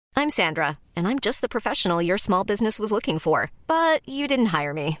I'm Sandra, and I'm just the professional your small business was looking for. But you didn't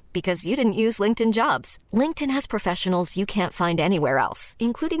hire me because you didn't use LinkedIn Jobs. LinkedIn has professionals you can't find anywhere else,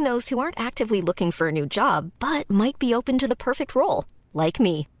 including those who aren't actively looking for a new job, but might be open to the perfect role, like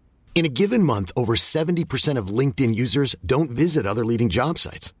me. In a given month, over 70% of LinkedIn users don't visit other leading job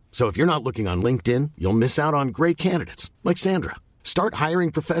sites. So if you're not looking on LinkedIn, you'll miss out on great candidates like Sandra. Start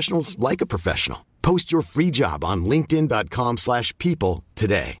hiring professionals like a professional. Post your free job on linkedin.com/people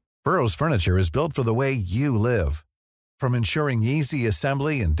today. Burrow's furniture is built for the way you live. From ensuring easy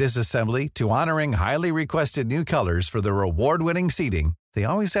assembly and disassembly to honoring highly requested new colors for their award-winning seating, they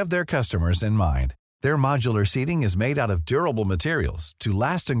always have their customers in mind. Their modular seating is made out of durable materials to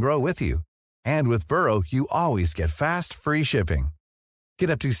last and grow with you. And with Burrow, you always get fast, free shipping.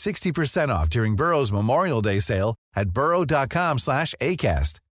 Get up to 60% off during Burrow's Memorial Day sale at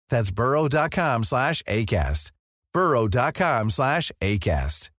burrow.com/ACAST. That's burrow.com/ACAST.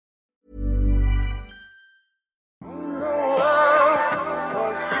 burrow.com/ACAST.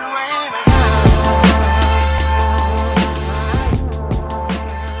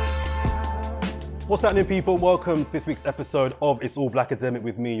 What's happening, people? Welcome to this week's episode of It's All Blackademic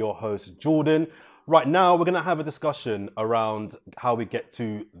with me, your host, Jordan. Right now, we're going to have a discussion around how we get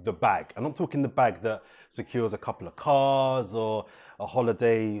to the bag. I'm not talking the bag that secures a couple of cars or a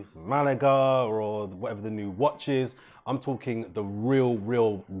holiday from Malaga or whatever the new watch is. I'm talking the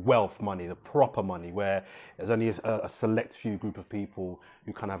real wealth money, the proper money, where there's only a select few group of people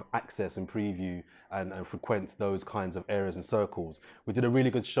who kind of have access and preview and frequent those kinds of areas and circles. We did a really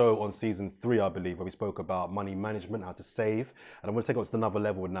good show on season 3, I believe, where we spoke about money management, how to save. And I'm going to take it to another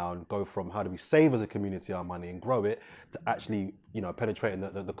level now and go from how do we save as a community our money and grow it to actually, penetrating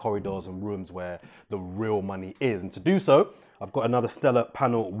the corridors and rooms where the real money is. And to do so, I've got another stellar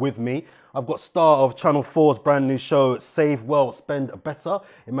panel with me. I've got star of Channel 4's brand new show, Save Well, Spend Better,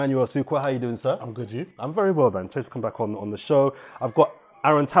 Emmanuel Asukwa. How are you doing, sir? I'm good, you? I'm very well, man. Thanks for coming back on the show. I've got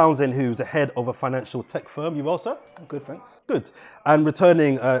Aaron Townsend, who's the head of a financial tech firm. You well, sir? I'm good, thanks. Good. And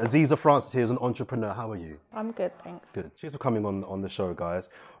returning, Aziza Francis here is an entrepreneur. How are you? I'm good, thanks. Good. Cheers for coming on the show, guys.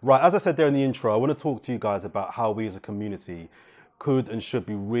 Right, as I said there in the intro, I want to talk to you guys about how we as a community could and should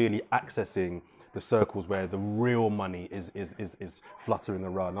be really accessing the circles where the real money is fluttering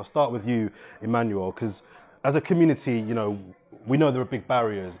around. I'll start with you, Emmanuel, because as a community, we know there are big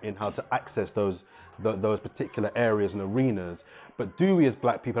barriers in how to access those particular areas and arenas. But do we as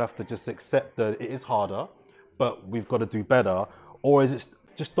black people have to just accept that it is harder, but we've got to do better? Or is it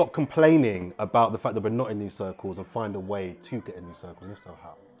just stop complaining about the fact that we're not in these circles and find a way to get in these circles? If so,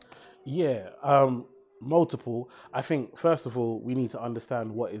 how? Yeah, multiple. I think, first of all, we need to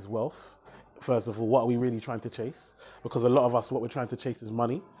understand what is wealth. First of all, what are we really trying to chase? Because a lot of us, what we're trying to chase is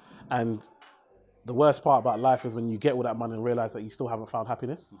money. And the worst part about life is when you get all that money and realize that you still haven't found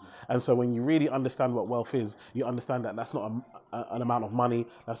happiness. Mm-hmm. And so when you really understand what wealth is, you understand that that's not an amount of money,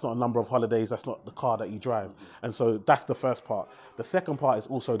 that's not a number of holidays, that's not the car that you drive. Mm-hmm. And so that's the first part. The second part is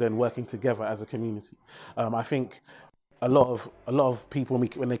also then working together as a community. I think a lot of people,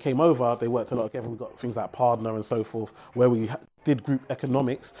 when they came over, they worked a lot together. We got things like Partner and so forth, where we did group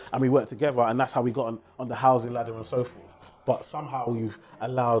economics and we worked together, and that's how we got on the housing ladder and so forth. But somehow you've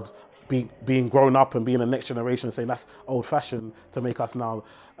allowed being grown up and being the next generation saying that's old-fashioned to make us now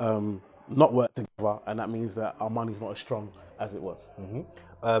not work together, and that means that our money's not as strong as it was. Mm-hmm.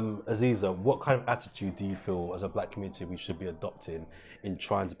 Aziza, what kind of attitude do you feel as a black community we should be adopting in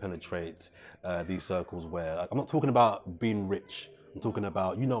trying to penetrate these circles where, I'm not talking about being rich, I'm talking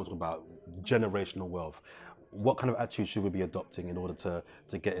about, I'm talking about generational wealth. What kind of attitude should we be adopting in order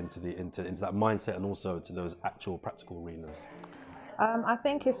to get into that mindset and also to those actual practical arenas? I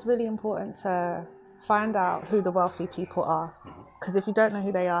think it's really important to find out who the wealthy people are. Because if you don't know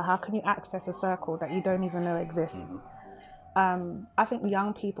who they are, how can you access a circle that you don't even know exists? Mm-hmm. I think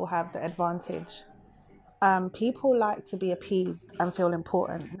young people have the advantage. People like to be appeased and feel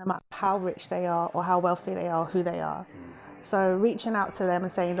important, no matter how rich they are or how wealthy they are, who they are. So reaching out to them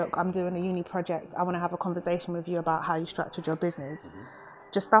and saying, look, I'm doing a uni project. I want to have a conversation with you about how you structured your business. Mm-hmm.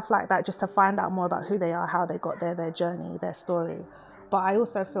 Just stuff like that, just to find out more about who they are, how they got there, their journey, their story. But I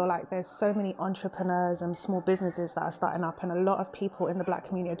also feel like there's so many entrepreneurs and small businesses that are starting up, and a lot of people in the black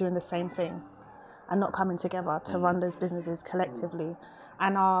community are doing the same thing and not coming together to run those businesses collectively,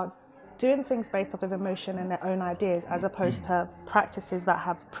 and are doing things based off of emotion and their own ideas as opposed to practices that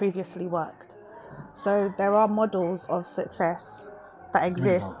have previously worked. So there are models of success that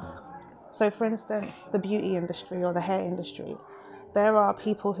exist. So for instance, the beauty industry or the hair industry, there are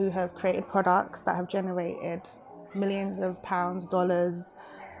people who have created products that have generated millions of pounds, dollars,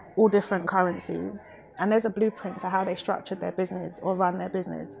 all different currencies. and there's a blueprint to how they structured their business or run their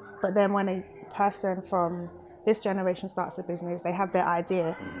business. But then when a person from this generation starts a business, they have their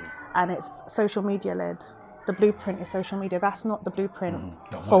idea, and it's social media led. The blueprint is social media. That's not the blueprint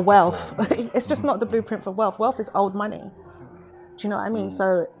for wealth. It's just not the blueprint for wealth. Wealth is old money. Do you know what I mean?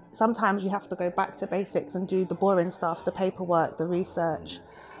 So sometimes you have to go back to basics and do the boring stuff, the paperwork, the research,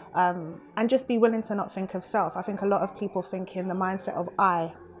 and just be willing to not think of self. I think a lot of people think in the mindset of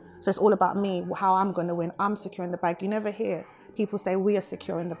I. So it's all about me, how I'm going to win. I'm securing the bag. You never hear people say we are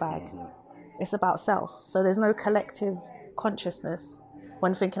securing the bag. It's about self. So there's no collective consciousness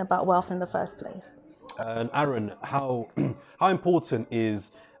when thinking about wealth in the first place. And Aaron, how important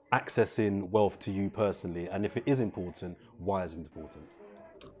is accessing wealth to you personally? And if it is important, why is it important?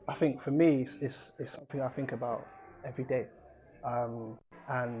 I think for me, it's something I think about every day.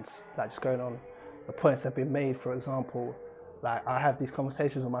 And like just going on the points that have been made, for example, like I have these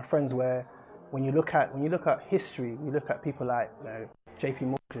conversations with my friends where when you look at history, you look at people like J.P.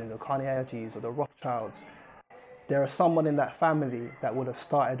 Morgan or Carnegie's or the Rothschilds, there is someone in that family that would have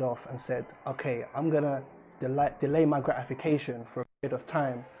started off and said, okay, I'm going to delay my gratification for a period of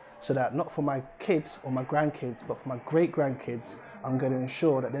time so that not for my kids or my grandkids, but for my great-grandkids, I'm going to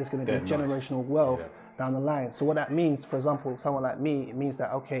ensure that there's going to be generational wealth down the line. So what that means, for example, someone like me, it means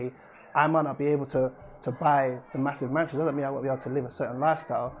that, okay, I might not be able to buy the massive mansion. It doesn't mean I won't be able to live a certain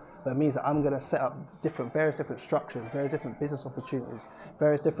lifestyle, but it means that I'm going to set up various different structures, various different business opportunities,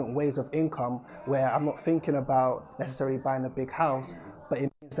 various different ways of income where I'm not thinking about necessarily buying a big house, but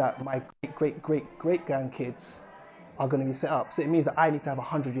it means that my great-grandkids are going to be set up. So it means that I need to have a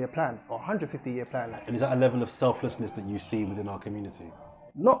 100-year plan or a 150-year plan. And is that a level of selflessness that you see within our community?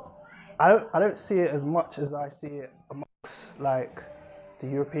 I don't see it as much as I see it amongst like the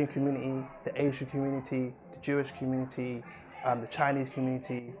European community, the Asian community, the Jewish community, the Chinese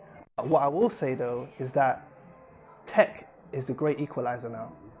community. What I will say though is that tech is the great equalizer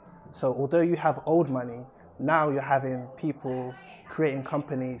now. So although you have old money, now you're having people creating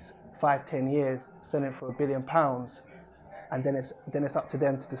companies 5-10 years, selling for £1 billion, and then it's up to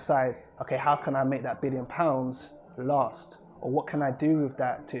them to decide, okay, how can I make that £1 billion last? Or what can I do with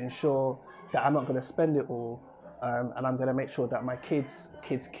that to ensure that I'm not going to spend it all, and I'm going to make sure that my kids'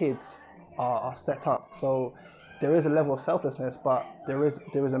 are set up. So there is a level of selflessness, but there is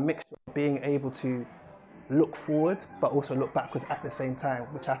a mixture of being able to look forward, but also look backwards at the same time,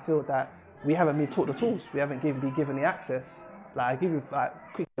 which I feel that we haven't been taught the tools. We haven't been given the access. Like I give you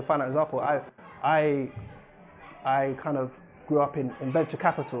quick a final example. I kind of grew up in venture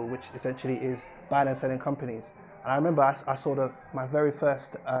capital, which essentially is buying and selling companies. And I remember I saw my very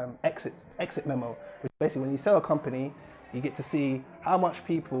first exit memo, which basically when you sell a company, you get to see how much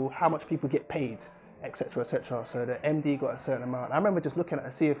people get paid, etc., etc. So the MD got a certain amount. I remember just looking at the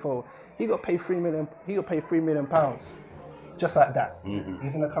CFO. He got paid £3 million pounds, just like that. Mm-hmm.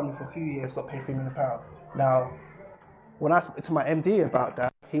 He's in the company for a few years, got paid £3 million. Now, when I spoke to my MD about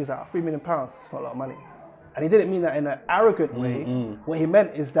that, he was like, £3 million, it's not a lot of money. And he didn't mean that in an arrogant way. What he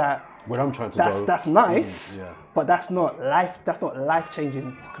meant is that where I'm trying to go. That's nice, but that's not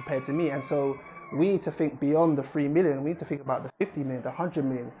life-changing compared to me. And so we need to think beyond the 3 million. We need to think about the 50 million, the 100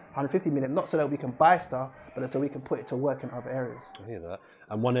 million, 150 million, not so that we can buy stuff, but so we can put it to work in other areas. I hear that.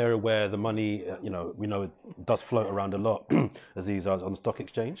 And one area where the money, we know it does float around a lot, Aziz, on the stock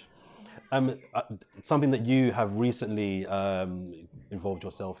exchange. Something that you have recently involved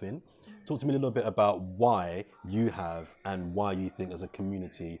yourself in. Talk to me a little bit about why you have and why you think as a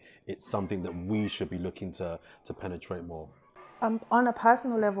community it's something that we should be looking to penetrate more. On a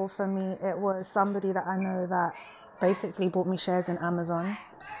personal level for me, it was somebody that I know that basically bought me shares in Amazon.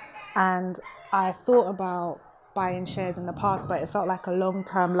 And I thought about buying shares in the past, but it felt like a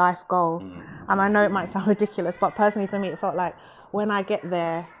long-term life goal. And I know it might sound ridiculous, but personally for me, it felt like when I get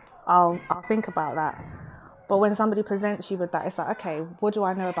there, I'll think about that. But when somebody presents you with that, it's like, okay, what do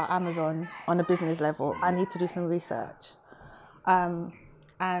I know about Amazon on a business level? I need to do some research.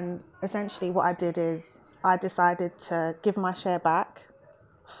 And essentially what I did is I decided to give my share back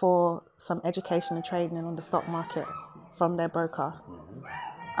for some education and training on the stock market from their broker.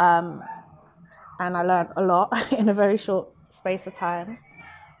 And I learned a lot in a very short space of time.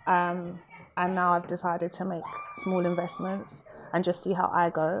 And now I've decided to make small investments and just see how I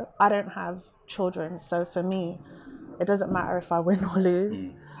go. I don't have children, so for me, it doesn't matter if I win or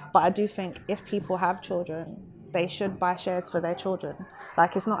lose. But I do think if people have children, they should buy shares for their children.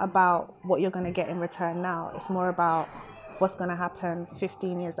 Like, it's not about what you're going to get in return now. It's more about what's going to happen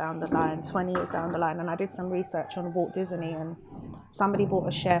 15 years down the line, 20 years down the line. And I did some research on Walt Disney, and somebody bought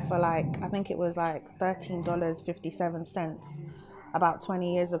a share for I think it was $13.57. about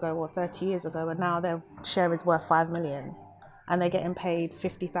 20 years ago or 30 years ago, and now their share is worth 5 million and they're getting paid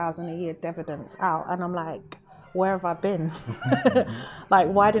 50,000 a year dividends out. And I'm like, where have I been? Like,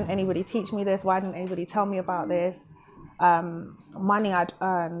 why didn't anybody teach me this? Why didn't anybody tell me about this? Money I'd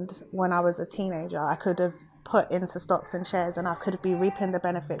earned when I was a teenager, I could have put into stocks and shares and I could be reaping the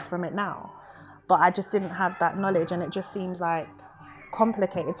benefits from it now. But I just didn't have that knowledge, and it just seems like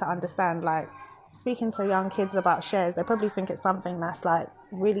complicated to understand. Like, speaking to young kids about shares, they probably think it's something that's like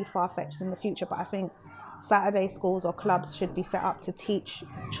really far-fetched in the future, but I think Saturday schools or clubs should be set up to teach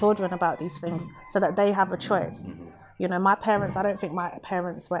children about these things so that they have a choice. You know, my parents, I don't think my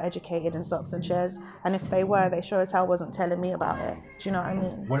parents were educated in stocks and shares, and if they were, they sure as hell wasn't telling me about it. Do you know what I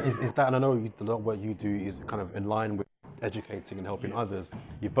mean? Well, is that, and I know a lot of what you do is kind of in line with educating and helping others.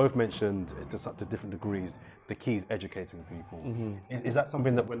 You've both mentioned to different degrees the key is educating people. Is that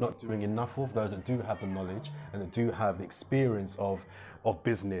something that we're not doing enough of? Those that do have the knowledge and that do have the experience of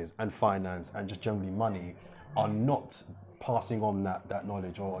business and finance and just generally money are not passing on that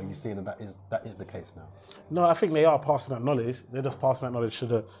knowledge, or are you seeing that is the case now? No, I think they are passing that knowledge. They're just passing that knowledge to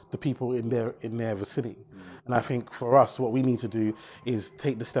the people in their vicinity. And I think for us, what we need to do is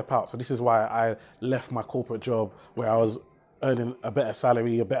take the step out. So this is why I left my corporate job where I was earning a better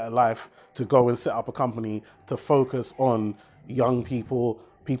salary, a better life, to go and set up a company to focus on young people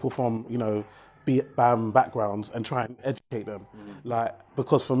from, you know, BAM backgrounds and try and educate them. Like,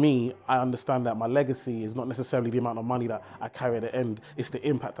 because for me, I understand that my legacy is not necessarily the amount of money that I carry at the end, it's the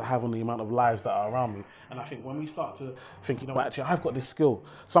impact I have on the amount of lives that are around me. And I think when we start to think, you know, actually I've got this skill,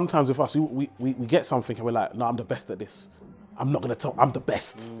 sometimes with us, we get something and we're like, no, I'm the best at this. I'm not going to talk, I'm the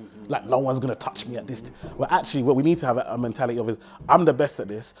best. Like, no one's going to touch me at this. Well, actually, what we need to have a mentality of is, I'm the best at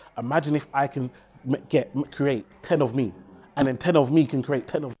this. Imagine if I can create 10 of me, and then 10 of me can create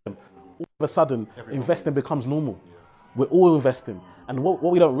 10 of them. All of a sudden, investing becomes normal. We're all investing. And what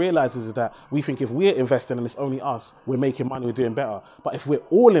we don't realize is that we think if we're investing and it's only us, we're making money, we're doing better. But if we're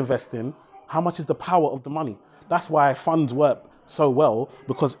all investing, how much is the power of the money? That's why funds work so well,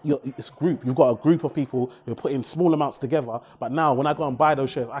 because it's group. You've got a group of people who are putting small amounts together, but now when I go and buy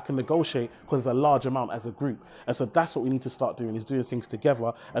those shares, I can negotiate because it's a large amount as a group. And so that's what we need to start doing, is doing things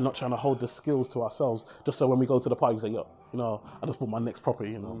together and not trying to hold the skills to ourselves, just so when we go to the party, we say, yo, you know, I just bought my next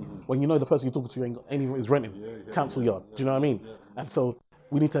property, you know. When you know the person you're talking to ain't got anything is renting, cancel yard, do you know what I mean? And so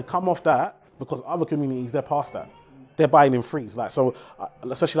we need to come off that, because other communities, they're past that. They're buying in freeze. Like, so,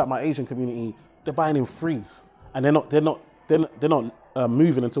 especially like my Asian community, they're buying in freeze, and they're not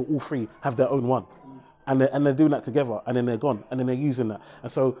moving until all three have their own one. And they're doing that together, and then they're gone, and then they're using that. And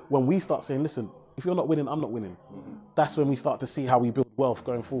so when we start saying, listen, if you're not winning, I'm not winning, that's when we start to see how we build wealth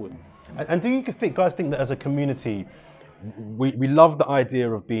going forward. And do you guys think that as a community, we love the idea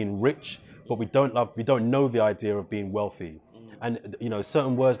of being rich, but we don't know the idea of being wealthy? And, you know,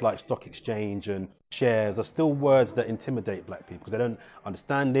 certain words like stock exchange and shares are still words that intimidate black people because they don't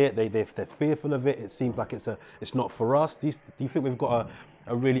understand it. They're fearful of it. It seems like it's not for us. Do you think we've got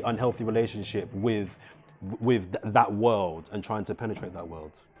a really unhealthy relationship with that world and trying to penetrate that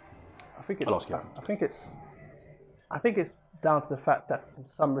world? I think it's down to the fact that in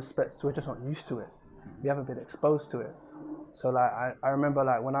some respects we're just not used to it. We haven't been exposed to it. So like I remember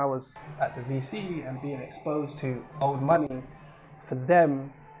like when I was at the VC and being exposed to old money, for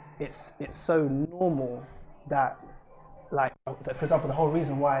them it's so normal that, like, for example, the whole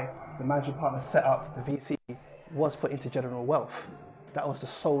reason why the managing partner set up the VC was for intergenerational wealth. That was the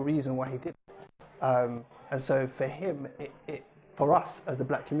sole reason why he did it. And so for him, for us as a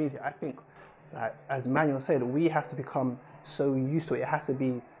black community, I think, like, as Manuel said, we have to become so used to it. It has to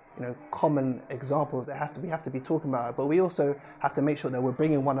be, you know, common examples. We have to be talking about it, but we also have to make sure that we're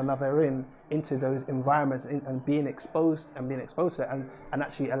bringing one another into those environments and being exposed to it, and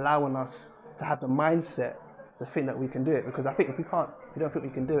actually allowing us to have the mindset to think that we can do it. Because I think if we don't think we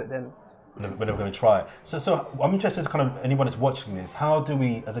can do it, then we're never going to try it. So I'm interested, kind of anyone that's watching this, how do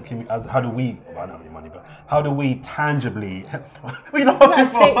we, as a community, well, I don't have any money, but how do we tangibly, we know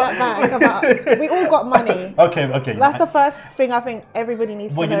Let's take that back. We all got money. Okay. That's the first thing I think everybody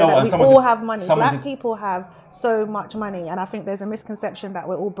needs to know, that we all have money. Black people have so much money, and I think there's a misconception that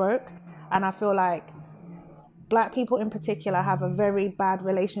we're all broke, and I feel like black people in particular have a very bad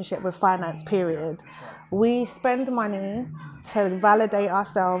relationship with finance, period. We spend money to validate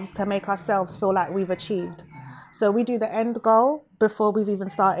ourselves, to make ourselves feel like we've achieved. So we do the end goal before we've even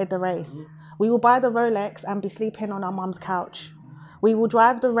started the race. We will buy the Rolex and be sleeping on our mum's couch. We will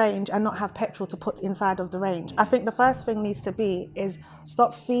drive the Range and not have petrol to put inside of the Range. I think the first thing needs to be is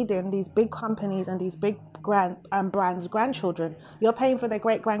stop feeding these big companies and these big brands grandchildren. You're paying for their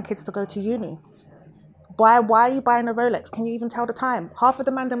great grandkids to go to uni. Why are you buying a Rolex? Can you even tell the time? Half of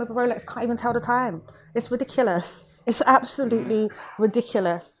the man with a Rolex can't even tell the time. It's ridiculous. It's absolutely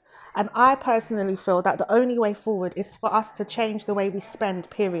ridiculous. And I personally feel that the only way forward is for us to change the way we spend,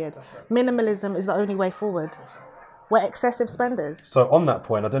 period. Minimalism is the only way forward. We're excessive spenders. So on that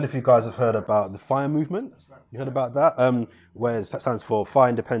point, I don't know if you guys have heard about the FIRE movement. You heard about that? Where it stands for Fire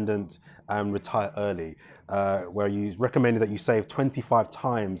Independent and Retire Early, where you recommended that you save 25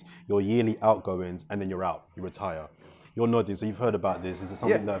 times your yearly outgoings and then you're out, you retire. You're nodding, so you've heard about this. Is it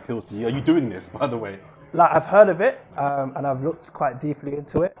something that appeals to you? Are you doing this, by the way? Like, I've heard of it, and I've looked quite deeply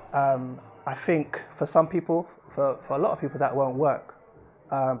into it. I think for some people, for a lot of people, that won't work.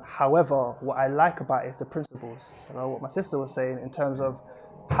 However, what I like about it is the principles. So what my sister was saying in terms of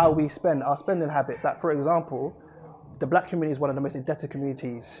how we spend, our spending habits. Like, for example, the black community is one of the most indebted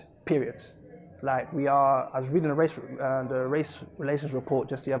communities, period. Like, I was reading the race relations report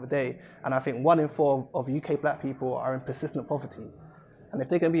just the other day, and I think 1 in 4 of UK black people are in persistent poverty. And if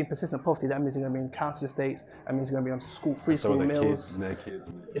they're going to be in persistent poverty, that means they're going to be in council estates. That means they're going to be on free school meals.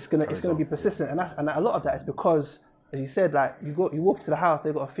 It's going to be persistent, and a lot of that is because, as you said, like you walk into the house,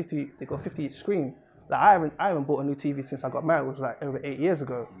 they've got a 50-inch screen. Like I haven't bought a new TV since I got married, which was like over 8 years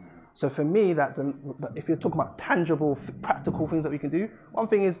ago. So for me, that if you're talking about tangible, practical things that we can do, one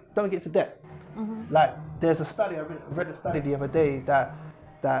thing is don't get into debt. Mm-hmm. Like there's a study, I read a study the other day that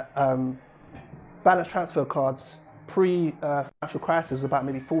balance transfer cards pre-financial crisis was about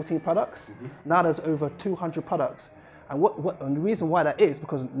maybe 14 products. Mm-hmm. Now there's over 200 products. And and the reason why that is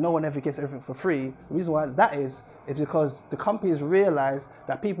because no one ever gets everything for free. The reason why that is because the companies realize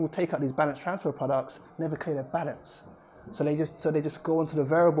that people take out these balance transfer products, never clear their balance. So they just go onto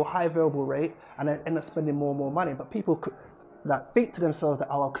the high variable rate and then end up spending more and more money. But people like think to themselves that,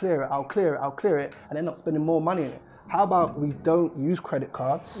 oh, I'll clear it, and end up spending more money in it. How about we don't use credit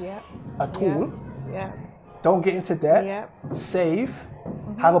cards at all? Yeah. Don't get into debt. Save.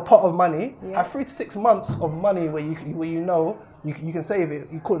 Mm-hmm. Have a pot of money. Have 3 to 6 months of money where you know you can save it.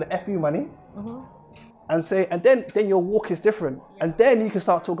 You call it the FU money. Mm-hmm. And then your walk is different. And then you can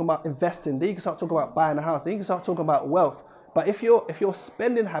start talking about investing. Then you can start talking about buying a house. Then you can start talking about wealth. But if your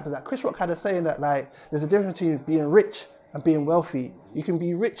spending habits, like Chris Rock had a saying that like there's a difference between being rich and being wealthy. You can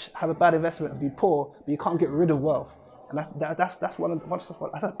be rich, have a bad investment, and be poor, but you can't get rid of wealth. And that's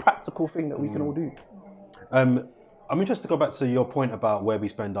a practical thing that we can all do. I'm interested to go back to your point about where we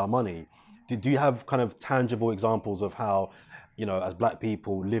spend our money. Do you have kind of tangible examples of how, you know, as black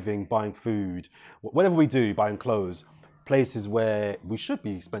people living, buying food, whatever we do, buying clothes, places where we should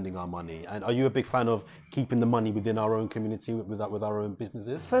be spending our money? And are you a big fan of keeping the money within our own community, with our own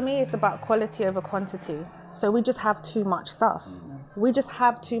businesses? For me, it's about quality over quantity. So we just have too much stuff. We just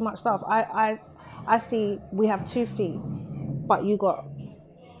have too much stuff. I see we have 2 feet, but you got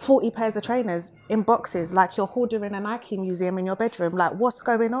 40 pairs of trainers in boxes, like you're hoarding a Nike museum in your bedroom. Like, what's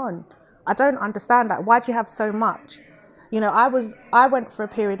going on? I don't understand that. Why do you have so much? You know, I went for a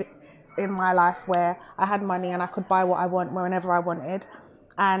period in my life where I had money and I could buy what I want whenever I wanted.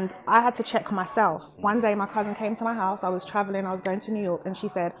 And I had to check myself. One day my cousin came to my house. I was traveling, I was going to New York, and she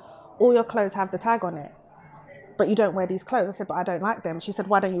said, all your clothes have the tag on it, but you don't wear these clothes. I said, but I don't like them. She said,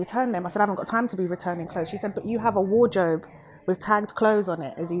 why don't you return them? I said, I haven't got time to be returning clothes. She said, but you have a wardrobe with tagged clothes on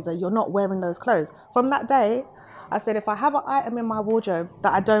it, Aziza. You're not wearing those clothes. From that day, I said, if I have an item in my wardrobe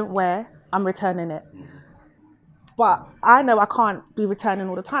that I don't wear, I'm returning it. But I know I can't be returning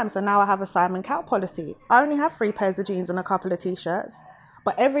all the time, so now I have a Simon Cowell policy. I only have 3 pairs of jeans and a couple of t-shirts,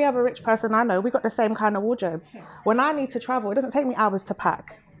 but every other rich person I know, we got the same kind of wardrobe. When I need to travel, it doesn't take me hours to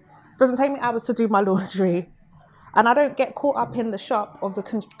pack. It doesn't take me hours to do my laundry. And I don't get caught up in the shop of the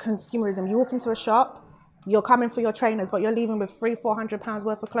consumerism. You walk into a shop, you're coming for your trainers, but you're leaving with £300-400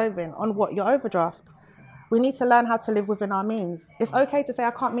 worth of clothing on what? Your overdraft. We need to learn how to live within our means. It's okay to say,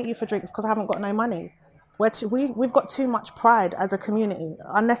 I can't meet you for drinks because I haven't got no money. We've got too much pride as a community,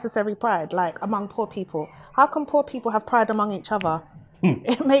 unnecessary pride, like among poor people. How can poor people have pride among each other?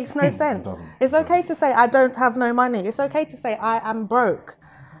 It makes no sense. It's okay to say, I don't have no money. It's okay to say, I am broke.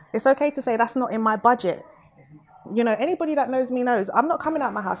 It's okay to say, that's not in my budget. You know, anybody that knows me knows I'm not coming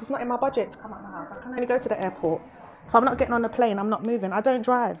out my house. It's not in my budget to come out my house. I can only go to the airport. If I'm not getting on the plane, I'm not moving. I don't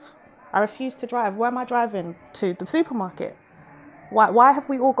drive. I refuse to drive. Where am I driving to? The supermarket. Why have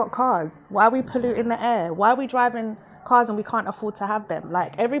we all got cars? Why are we polluting the air? Why are we driving cars and we can't afford to have them?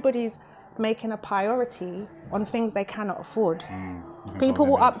 Like, everybody's making a priority on things they cannot afford. People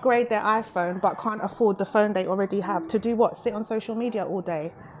will upgrade their iPhone but can't afford the phone they already have. To do what? Sit on social media all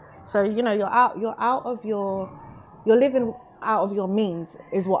day. So, you know, you're living out of your means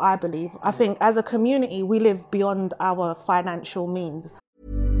is what I believe. I think as a community, we live beyond our financial means.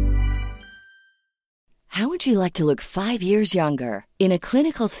 How would you like to look 5 years younger? In a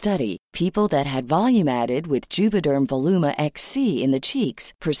clinical study, people that had volume added with Juvederm Voluma XC in the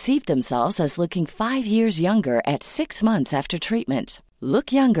cheeks perceived themselves as looking 5 years younger at 6 months after treatment.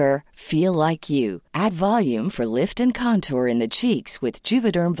 Look younger, feel like you. Add volume for lift and contour in the cheeks with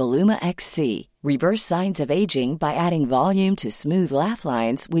Juvederm Voluma XC. Reverse signs of aging by adding volume to smooth laugh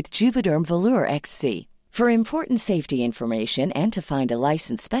lines with Juvederm Volure XC. For important safety information and to find a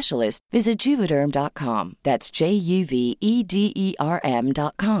licensed specialist, visit Juvederm.com. That's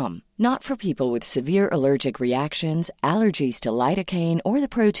JUVEDERM.com. Not for people with severe allergic reactions, allergies to lidocaine, or the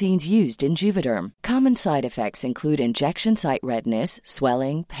proteins used in Juvederm. Common side effects include injection site redness,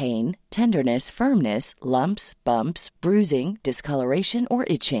 swelling, pain, tenderness, firmness, lumps, bumps, bruising, discoloration, or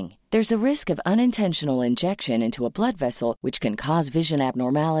itching. There's a risk of unintentional injection into a blood vessel, which can cause vision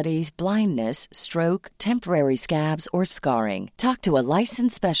abnormalities, blindness, stroke, temporary scabs, or scarring. Talk to a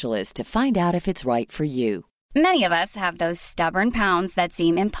licensed specialist to find out if it's right for you. Many of us have those stubborn pounds that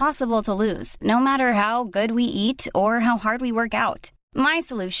seem impossible to lose, no matter how good we eat or how hard we work out. My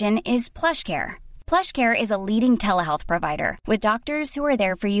solution is PlushCare. PlushCare is a leading telehealth provider with doctors who are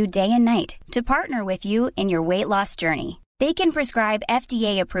there for you day and night to partner with you in your weight loss journey. They can prescribe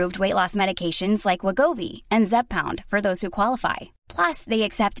FDA-approved weight loss medications like Wegovy and Zepbound for those who qualify. Plus, they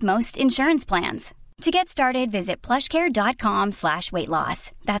accept most insurance plans. To get started, visit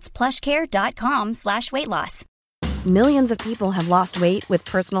plushcare.com/weightloss. That's plushcare.com/weightloss. Millions of people have lost weight with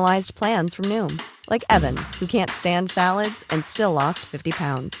personalized plans from Noom. Like Evan, who can't stand salads and still lost 50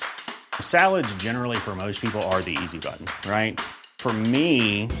 pounds. Salads generally for most people are the easy button, right? For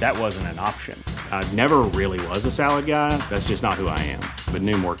me, that wasn't an option. I never really was a salad guy. That's just not who I am. But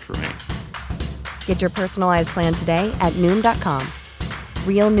Noom worked for me. Get your personalized plan today at Noom.com.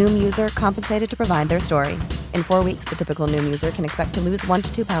 Real Noom user compensated to provide their story. In 4 weeks, the typical Noom user can expect to lose 1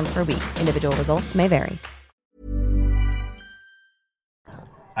 to 2 pounds per week. Individual results may vary.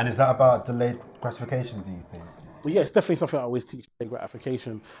 And is that about delayed gratification, do you think? Well, yeah, it's definitely something I always teach, delayed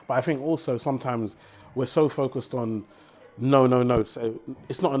gratification. But I think also sometimes we're so focused on no. So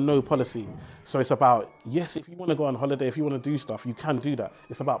it's not a no policy. So it's about, yes, if you want to go on holiday, if you want to do stuff, you can do that.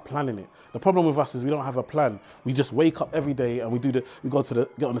 It's about planning it. The problem with us is we don't have a plan. We just wake up every day and we get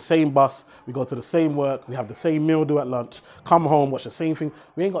on the same bus, we go to the same work, we have the same meal do at lunch, come home, watch the same thing.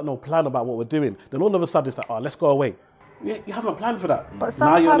 We ain't got no plan about what we're doing. Then all of a sudden it's like, let's go away. You haven't planned for that. But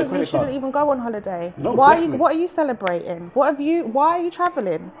sometimes we shouldn't even go on holiday. No, what are you celebrating? Why are you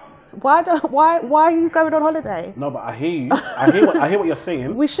traveling? Why are you going on holiday? No, but I hear you. I hear what you're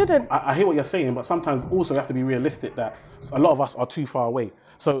saying. We shouldn't. I hear what you're saying, but sometimes also you have to be realistic that a lot of us are too far away.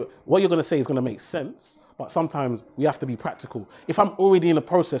 So what you're going to say is going to make sense, but sometimes we have to be practical. If I'm already in the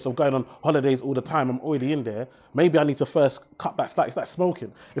process of going on holidays all the time, I'm already in there, maybe I need to first cut back slightly. It's like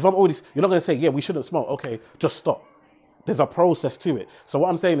smoking. If I'm already, you're not going to say, yeah, we shouldn't smoke. Okay, just stop. There's a process to it. So what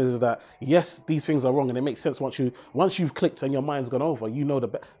I'm saying is that, yes, these things are wrong and it makes sense once you've clicked and your mind's gone over, you know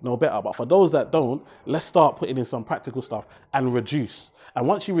better. But for those that don't, let's start putting in some practical stuff and reduce. And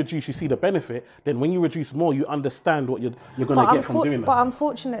once you reduce, you see the benefit. Then when you reduce more, you understand what you're going to get from doing that. But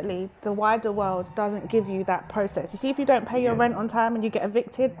unfortunately, the wider world doesn't give you that process. You see, if you don't pay your rent on time and you get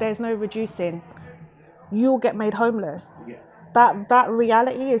evicted, there's no reducing. You'll get made homeless. Yeah. That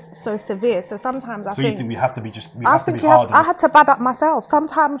reality is so severe. So sometimes I think... So you think we have to be I had to bad up myself.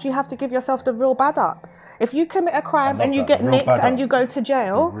 Sometimes you have to give yourself the real bad up. If you commit a crime and you get nicked and you go to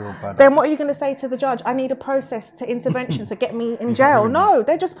jail, then what are you going to say to the judge? I need a process to intervention to get me in jail. No,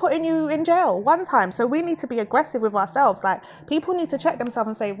 they're just putting you in jail one time. So we need to be aggressive with ourselves. Like, people need to check themselves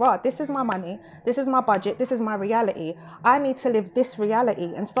and say, right, this is my money, this is my budget, this is my reality. I need to live this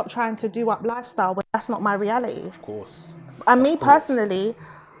reality and stop trying to do up lifestyle when that's not my reality. Of course. And me personally,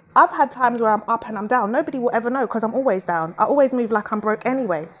 I've had times where I'm up and I'm down. Nobody will ever know because I'm always down. I always move like I'm broke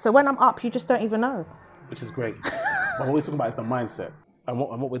anyway. So when I'm up, you just don't even know. Which is great. But what we're talking about is the mindset. And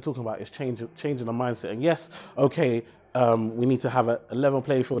what we're talking about is changing the mindset. And yes, okay, we need to have a level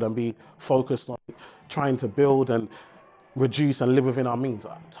playing field and be focused on trying to build and reduce and live within our means.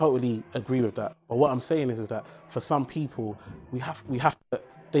 I totally agree with that. But what I'm saying is that for some people, we have to,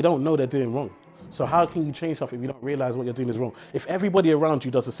 they don't know they're doing wrong. So how can you change stuff if you don't realize what you're doing is wrong? If everybody around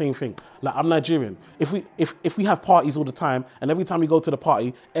you does the same thing, like I'm Nigerian. If we have parties all the time and every time we go to the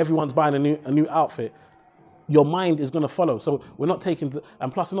party, everyone's buying a new outfit, your mind is going to follow. So we're not taking,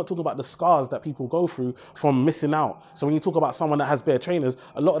 and plus we're not talking about the scars that people go through from missing out. So when you talk about someone that has bare trainers,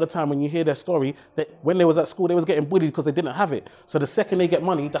 a lot of the time when you hear their story, that when they was at school, they was getting bullied because they didn't have it. So the second they get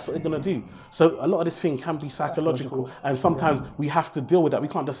money, that's what they're going to do. So a lot of this thing can be psychological, and sometimes we have to deal with that. We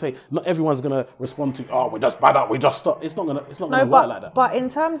can't just say, not everyone's going to respond to, oh, we're just bad up, we just stop. It's not going to work like that. But in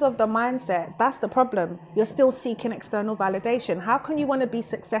terms of the mindset, that's the problem. You're still seeking external validation. How can you want to be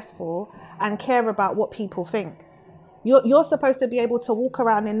successful and care about what people think? You're supposed to be able to walk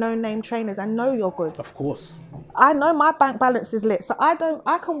around in no-name trainers and know you're good. Of course. I know my bank balance is lit, so I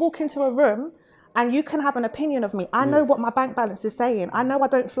can walk into a room and you can have an opinion of me. I know what my bank balance is saying. I know I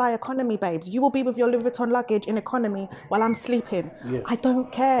don't fly economy, babes. You will be with your Louis Vuitton luggage in economy while I'm sleeping. Yeah. I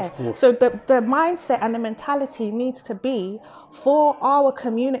don't care. So the mindset and the mentality needs to be for our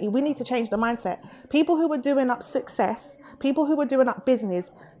community. We need to change the mindset. People who are doing up success, people who are doing up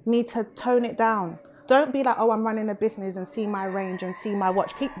business need to tone it down. Don't be like, oh, I'm running a business and see my range and see my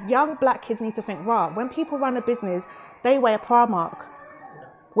watch. Young black kids need to think, right, when people run a business, they wear Primark.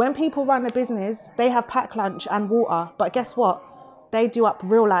 When people run a business, they have packed lunch and water. But guess what? They do up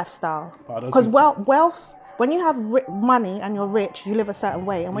real lifestyle. Because wealth, when you have money and you're rich, you live a certain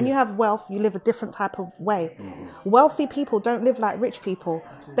way. And when you have wealth, you live a different type of way. Wealthy people don't live like rich people.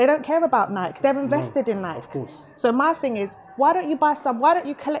 They don't care about Nike. They're invested in Nike. Of course. So my thing is, why don't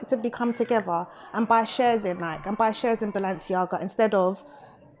you collectively come together and buy shares in Nike and buy shares in Balenciaga instead of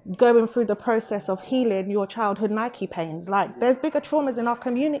going through the process of healing your childhood Nike pains? Like, there's bigger traumas in our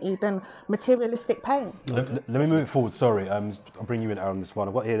community than materialistic pain. Let me move it forward. Sorry, I'll bring you in on this one.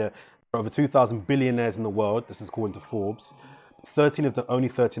 I've got here there are over 2,000 billionaires in the world. This is according to Forbes. Only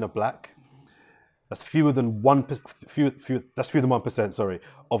 13 are black. That's fewer than 1%. That's fewer than 1%. Sorry.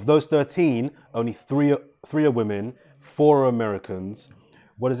 Of those 13, only three are women, 4 are Americans.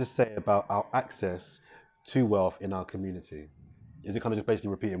 What does this say about our access to wealth in our community? Is it kind of just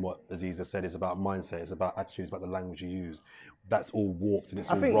basically repeating what Aziza said? It's about mindset, it's about attitudes, about the language you use. That's all warped and it's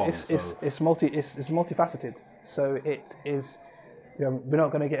all wrong. I think it's multifaceted. So it is, we're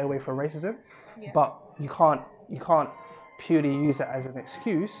not going to get away from racism, but you can't purely use it as an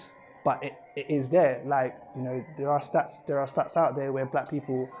excuse. But it is there. Like, there are stats out there where black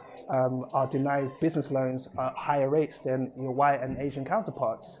people are denied business loans at higher rates than your white and Asian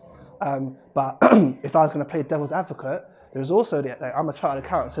counterparts. But if I was going to play devil's advocate, there's also I'm a chartered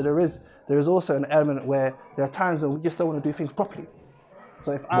accountant, so there is also an element where there are times when we just don't want to do things properly.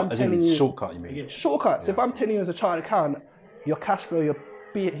 So if I'm telling you shortcut, you mean? Shortcut. So if I'm telling you as a chartered accountant, your cash flow, your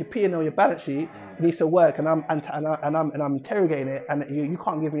P&L, your balance sheet needs to work, and I'm interrogating it, and you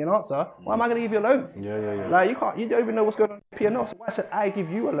can't give me an answer. Why am I going to give you a loan? Yeah. Like you don't even know what's going on in P&L. So why should I give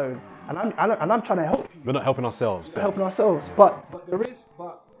you a loan? And I'm trying to help you. We're not helping ourselves. We're helping ourselves, but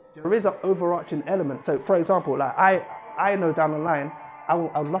there is an overarching element. So for example, like I know down the line, I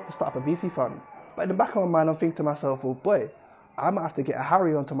would love to start up a VC fund. But in the back of my mind, I'm thinking to myself, well, boy, I might have to get a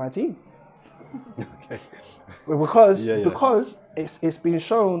Harry onto my team. Okay. Because it's been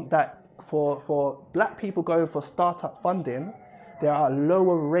shown that for black people going for startup funding, there are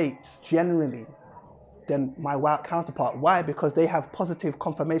lower rates generally than my white counterpart. Why? Because they have positive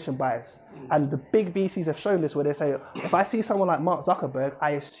confirmation bias. And the big VCs have shown this, where they say, if I see someone like Mark Zuckerberg,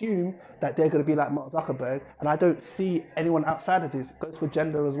 I assume that they're going to be like Mark Zuckerberg, and I don't see anyone outside of this. It goes for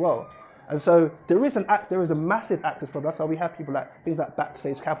gender as well. And so there is a massive access problem. That's why we have people like things like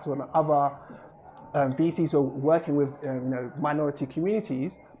Backstage Capital and other VCs who are working with minority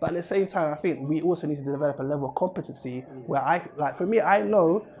communities. But at the same time, I think we also need to develop a level of competency where I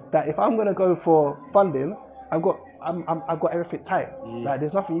know that if I'm going to go for funding, I've got everything tight. Like,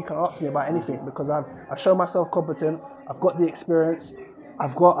 there's nothing you can ask me about anything, because I've shown myself competent. I've got the experience. I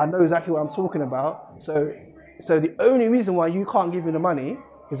know exactly what I'm talking about. So the only reason why you can't give me the money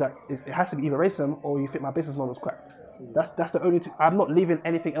is that it has to be either racism or you think my business model is crap. That's the only two. I'm not leaving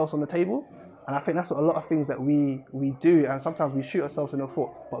anything else on the table. And I think that's what a lot of things that we do, and sometimes we shoot ourselves in the foot,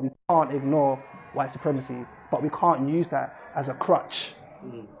 but we can't ignore white supremacy, but we can't use that as a crutch,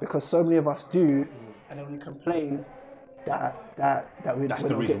 because so many of us do, and then we complain that we that's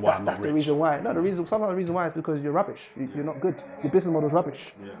the reason why I'm not rich. The reason why. No, sometimes the reason why is because you're rubbish. You're not good. Your business model is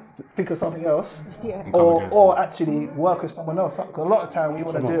rubbish. Yeah. So think of something else, or actually work with someone else. Because a lot of time we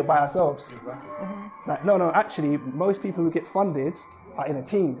want to do it by ourselves. Exactly. Like, actually, most people who get funded are in a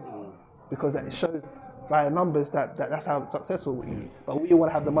team. Because it shows via numbers that's how successful we are. But we want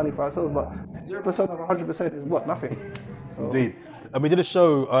to have the money for ourselves. But 0% of 100% is what? Nothing. Indeed. And we did a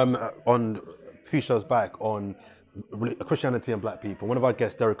show on a few shows back on Christianity and black people. One of our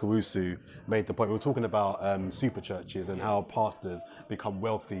guests, Derek Owusu, made the point. We were talking about super churches and how pastors become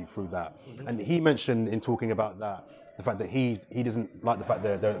wealthy through that. And he mentioned in talking about that, the fact that he doesn't like the fact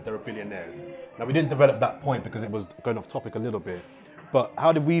that they're billionaires. Now, we didn't develop that point because it was going off topic a little bit. But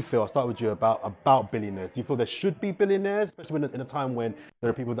how did we feel? I'll start with you about billionaires. Do you feel there should be billionaires, especially in a time when there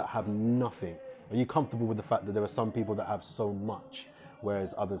are people that have nothing? Are you comfortable with the fact that there are some people that have so much,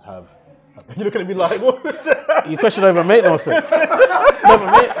 whereas others have? You're looking at me like, what? Your question don't even make no sense.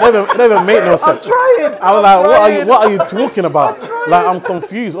 Never make no sense. I'm trying. I was like, what are you talking about? Like, I'm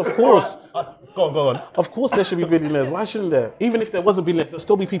confused. Of course. Go on. Of course there should be billionaires. Why shouldn't there? Even if there wasn't billionaires, there'll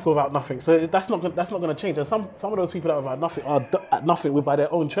still be people without nothing. So that's not going to change. And some of those people that are without nothing are at nothing by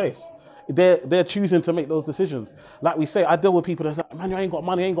their own choice. They're choosing to make those decisions. Like we say, I deal with people that say, man, you ain't got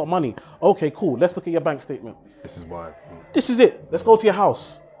money. Okay, cool. Let's look at your bank statement. This is why. This is it. Let's go to your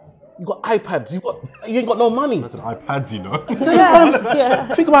house. You got iPads. You ain't got no money. That's an iPads, you know.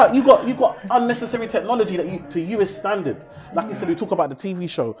 Yeah. Think about you got unnecessary technology that to you is standard. Like you said, we talk about the TV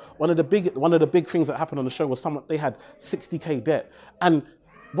show. One of the big things that happened on the show was they had 60k debt, and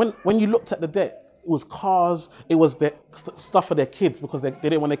when you looked at the debt, it was cars, it was their stuff for their kids because they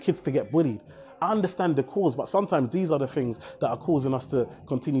didn't want their kids to get bullied. I understand the cause, but sometimes these are the things that are causing us to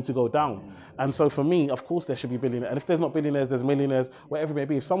continue to go down. And so for me, of course, there should be billionaires. And if there's not billionaires, there's millionaires, whatever it may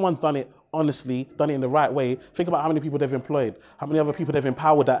be. If someone's done it honestly, done it in the right way, think about how many people they've employed, how many other people they've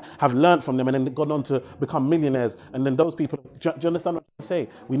empowered that have learned from them and then gone on to become millionaires. And then those people, do you understand what I'm saying?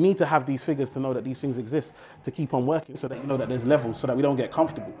 We need to have these figures to know that these things exist, to keep on working so that you know that there's levels, so that we don't get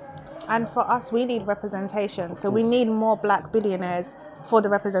comfortable. And for us, we need representation. So we need more black billionaires for the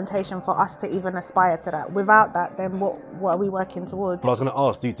representation for us to even aspire to that. Without that, then what are we working towards? Well, I was going to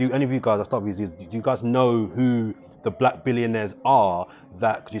ask, do any of you guys, I'll start with you, do you guys know who the black billionaires are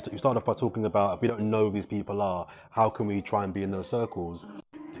that, because you started off by talking about, if we don't know who these people are, how can we try and be in those circles?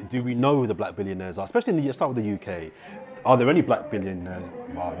 Do we know who the black billionaires are? Especially start with the UK. Are there any black billionaires?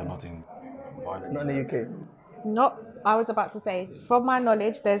 Wow, you're nodding. Not in the UK. I was about to say, from my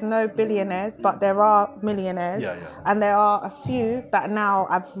knowledge, there's no billionaires, but there are millionaires. Yeah. And there are a few that now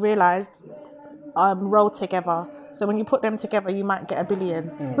I've realised roll together. So when you put them together, you might get $1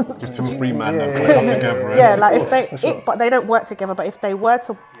 billion. Just 2 or 3 men that come together. Yeah, like but they don't work together. But if they were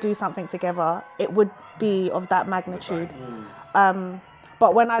to do something together, it would be of that magnitude.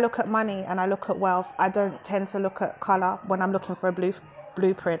 But when I look at money and I look at wealth, I don't tend to look at colour when I'm looking for a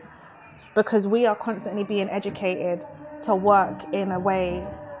blueprint. Because we are constantly being educated to work in a way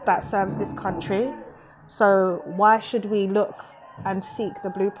that serves this country. So why should we look and seek the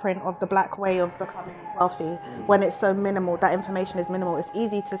blueprint of the black way of becoming wealthy when it's so minimal? That information is minimal. It's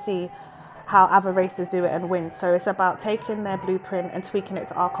easy to see how other races do it and win. So it's about taking their blueprint and tweaking it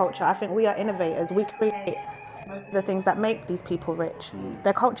to our culture. I think we are innovators. We create most of the things that make these people rich.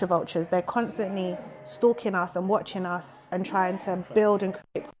 They're culture vultures. They're constantly stalking us and watching us and trying to build and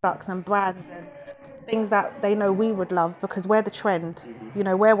create products and brands and things that they know we would love because we're the trend. You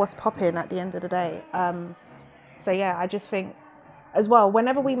know, we're what's popping at the end of the day. So yeah, I just think as well,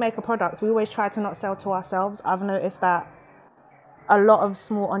 whenever we make a product, we always try to not sell to ourselves. I've noticed that a lot of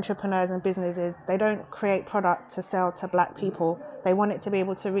small entrepreneurs and businesses, they don't create product to sell to black people. They want it to be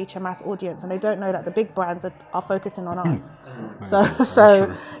able to reach a mass audience, and they don't know that the big brands are focusing on us.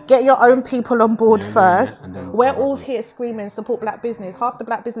 So get your own people on board first. We're all here screaming, support black business. Half the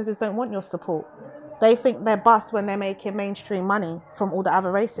black businesses don't want your support. They think they're bust when they're making mainstream money from all the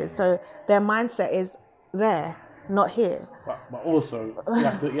other races. So their mindset is there, not here. But also, you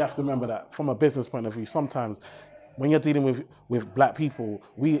have to remember that from a business point of view, sometimes when you're dealing with black people,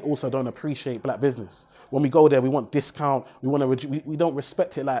 we also don't appreciate black business. When we go there, we want discount. We don't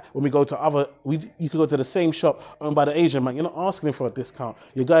respect it. Like when we go to you could go to the same shop owned by the Asian man. You're not asking for a discount.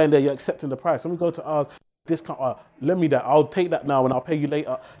 You're going there, you're accepting the price. When we go to ours, discount, lend me that. I'll take that now and I'll pay you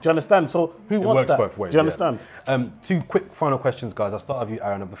later. Do you understand? So who wants that? Both ways, do you understand? 2 quick final questions, guys. I'll start with you,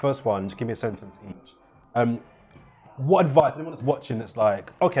 Aaron. The first one, just give me a sentence each. What advice, anyone that's watching that's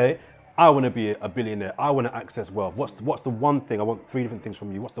like, okay, I want to be a billionaire, I want to access wealth. What's the one thing, I want 3 different things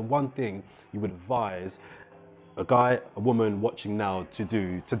from you. What's the one thing you would advise a guy, a woman watching now to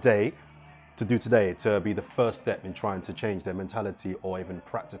do today to be the first step in trying to change their mentality or even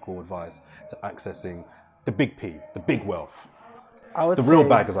practical advice to accessing the big P, the big wealth? The real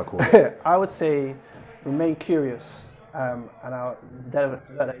bag, as I call it. I would say remain curious, and I'll develop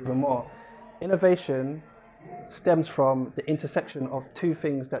that even more. Innovation stems from the intersection of 2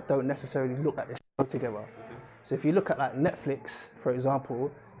 things that don't necessarily look like they should go together. So if you look at like Netflix, for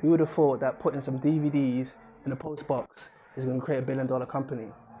example, who would have thought that putting some DVDs in a post box is going to create $1 billion company?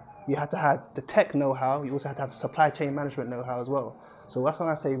 you had to have the tech know-how, you also had to have the supply chain management know-how as well. So that's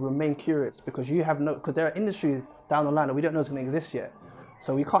why I say remain curious, because because there are industries down the line that we don't know is going to exist yet.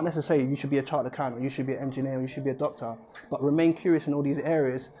 So we can't necessarily say you should be a chartered accountant, you should be an engineer, you should be a doctor, but remain curious in all these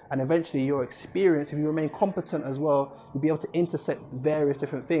areas, and eventually your experience, if you remain competent as well, you'll be able to intersect various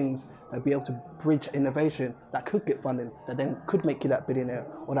different things and be able to bridge innovation that could get funding, that then could make you that billionaire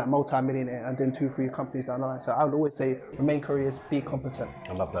or that multi-millionaire, and then 2-3 companies down the line. So I would always say remain curious, be competent.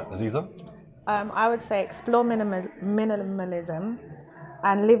 I love that. Aziza? I would say explore minimalism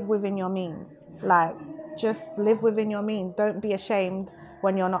and live within your means. Like, just live within your means. Don't be ashamed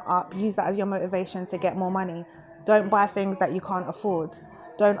when you're not up. Use that as your motivation to get more money. Don't buy things that you can't afford.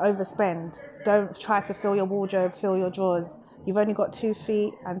 Don't overspend. Don't try to fill your wardrobe, fill your drawers. You've only got 2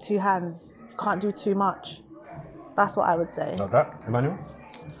 feet and 2 hands. You can't do too much. That's what I would say. Like that, Emmanuel?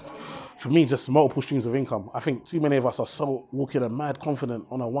 For me, just multiple streams of income. I think too many of us are so walking a mad confident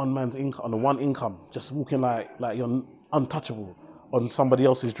on a one man's income, on a one income, just walking like you're untouchable on somebody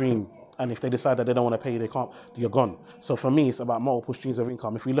else's dream. And if they decide that they don't want to pay you, you're gone. So for me, it's about multiple streams of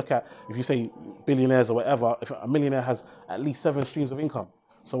income. If you say billionaires or whatever, if a millionaire has at least 7 streams of income.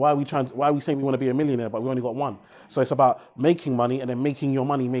 So why are we saying we want to be a millionaire, but we only got 1? So it's about making money and then making your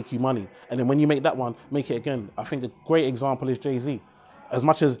money make you money. And then when you make that one, make it again. I think a great example is Jay-Z. As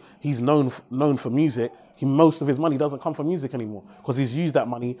much as he's known for music, most of his money doesn't come from music anymore, because he's used that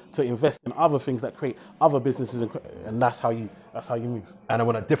money to invest in other things that create other businesses, and that's how you move. And I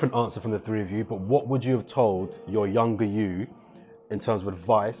want a different answer from the 3 of you, but what would you have told your younger you in terms of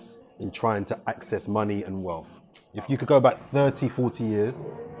advice in trying to access money and wealth? If you could go back 30, 40 years,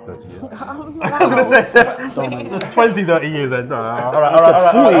 30 years. I was going to say 20, 30 years then. All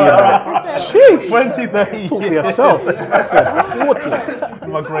right. 20, 30 years. Talk for yourself. I said 40.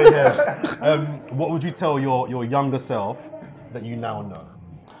 My grey hair. What would you tell your younger self that you now know?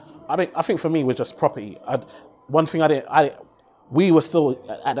 I think for me, with just property, we were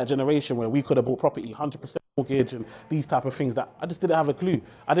still at that generation where we could have bought property, 100% mortgage and these type of things that I just didn't have a clue.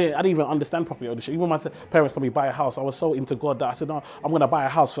 I didn't even understand property ownership. Even when my parents told me buy a house, I was so into God that I said, no, I'm going to buy a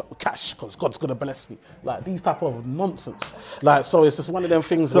house for cash because God's going to bless me. Like, these type of nonsense. Like, so it's just one of them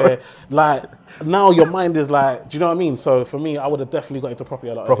things where, like, now your mind is like, do you know what I mean? So for me, I would have definitely got into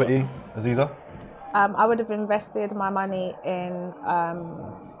property a lot. Property, Aziza? I would have invested my money in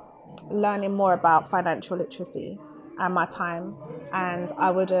learning more about financial literacy and my time, and I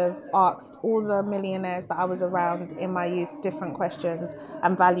would have asked all the millionaires that I was around in my youth different questions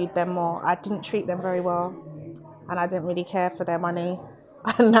and valued them more. I didn't treat them very well, and I didn't really care for their money,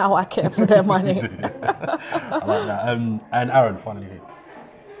 and now I care for their money. I like that. And Aaron, finally.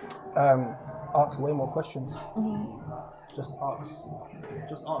 Ask way more questions. Mm-hmm. Just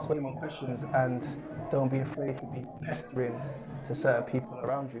ask way more questions, and don't be afraid to be pestering to certain people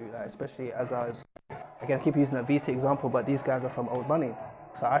around you, like, especially as I was, again, I keep using that VC example, but these guys are from old money.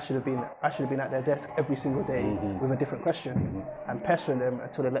 So I should have been at their desk every single day with a different question and pestering them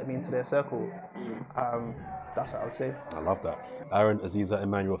until they let me into their circle. That's what I would say. I love that. Aaron, Aziza,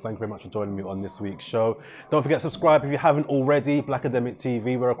 Emmanuel, thank you very much for joining me on this week's show. Don't forget to subscribe if you haven't already. Blackademic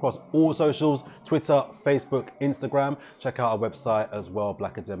TV. We're across all socials, Twitter, Facebook, Instagram. Check out our website as well,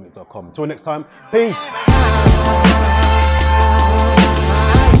 blackademic.com. Until next time, peace.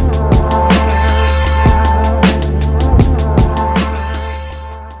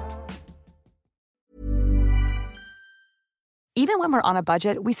 Even when we're on a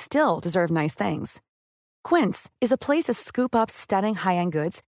budget, we still deserve nice things. Quince is a place to scoop up stunning high-end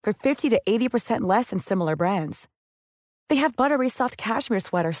goods for 50 to 80% less than similar brands. They have buttery soft cashmere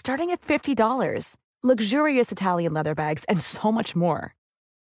sweaters starting at $50, luxurious Italian leather bags, and so much more.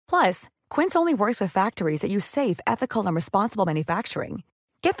 Plus, Quince only works with factories that use safe, ethical, and responsible manufacturing.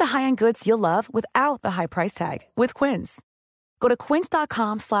 Get the high-end goods you'll love without the high price tag with Quince. Go to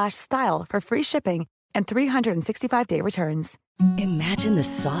quince.com/style for free shipping and 365-day returns. Imagine the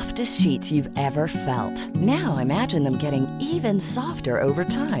softest sheets you've ever felt. Now imagine them getting even softer over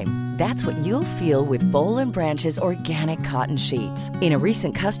time. That's what you'll feel with Boll & Branch's organic cotton sheets. In a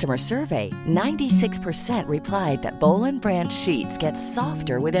recent customer survey, 96% replied that Boll & Branch sheets get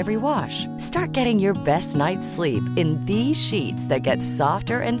softer with every wash. Start getting your best night's sleep in these sheets that get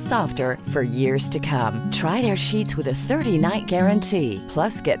softer and softer for years to come. Try their sheets with a 30-night guarantee.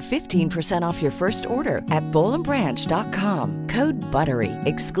 Plus, get 15% off your first order at bollandbranch.com. Code BUTTERY.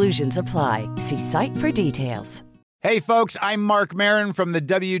 Exclusions apply. See site for details. Hey, folks, I'm Mark Maron from the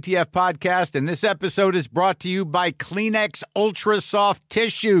WTF Podcast, and this episode is brought to you by Kleenex Ultra Soft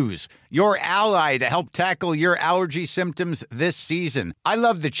Tissues, your ally to help tackle your allergy symptoms this season. I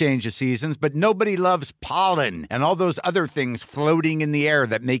love the change of seasons, but nobody loves pollen and all those other things floating in the air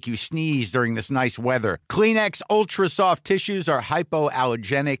that make you sneeze during this nice weather. Kleenex Ultra Soft Tissues are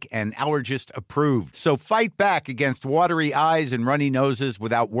hypoallergenic and allergist approved. So fight back against watery eyes and runny noses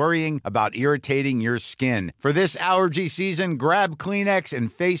without worrying about irritating your skin. For this allergy season, grab Kleenex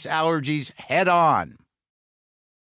and face allergies head on.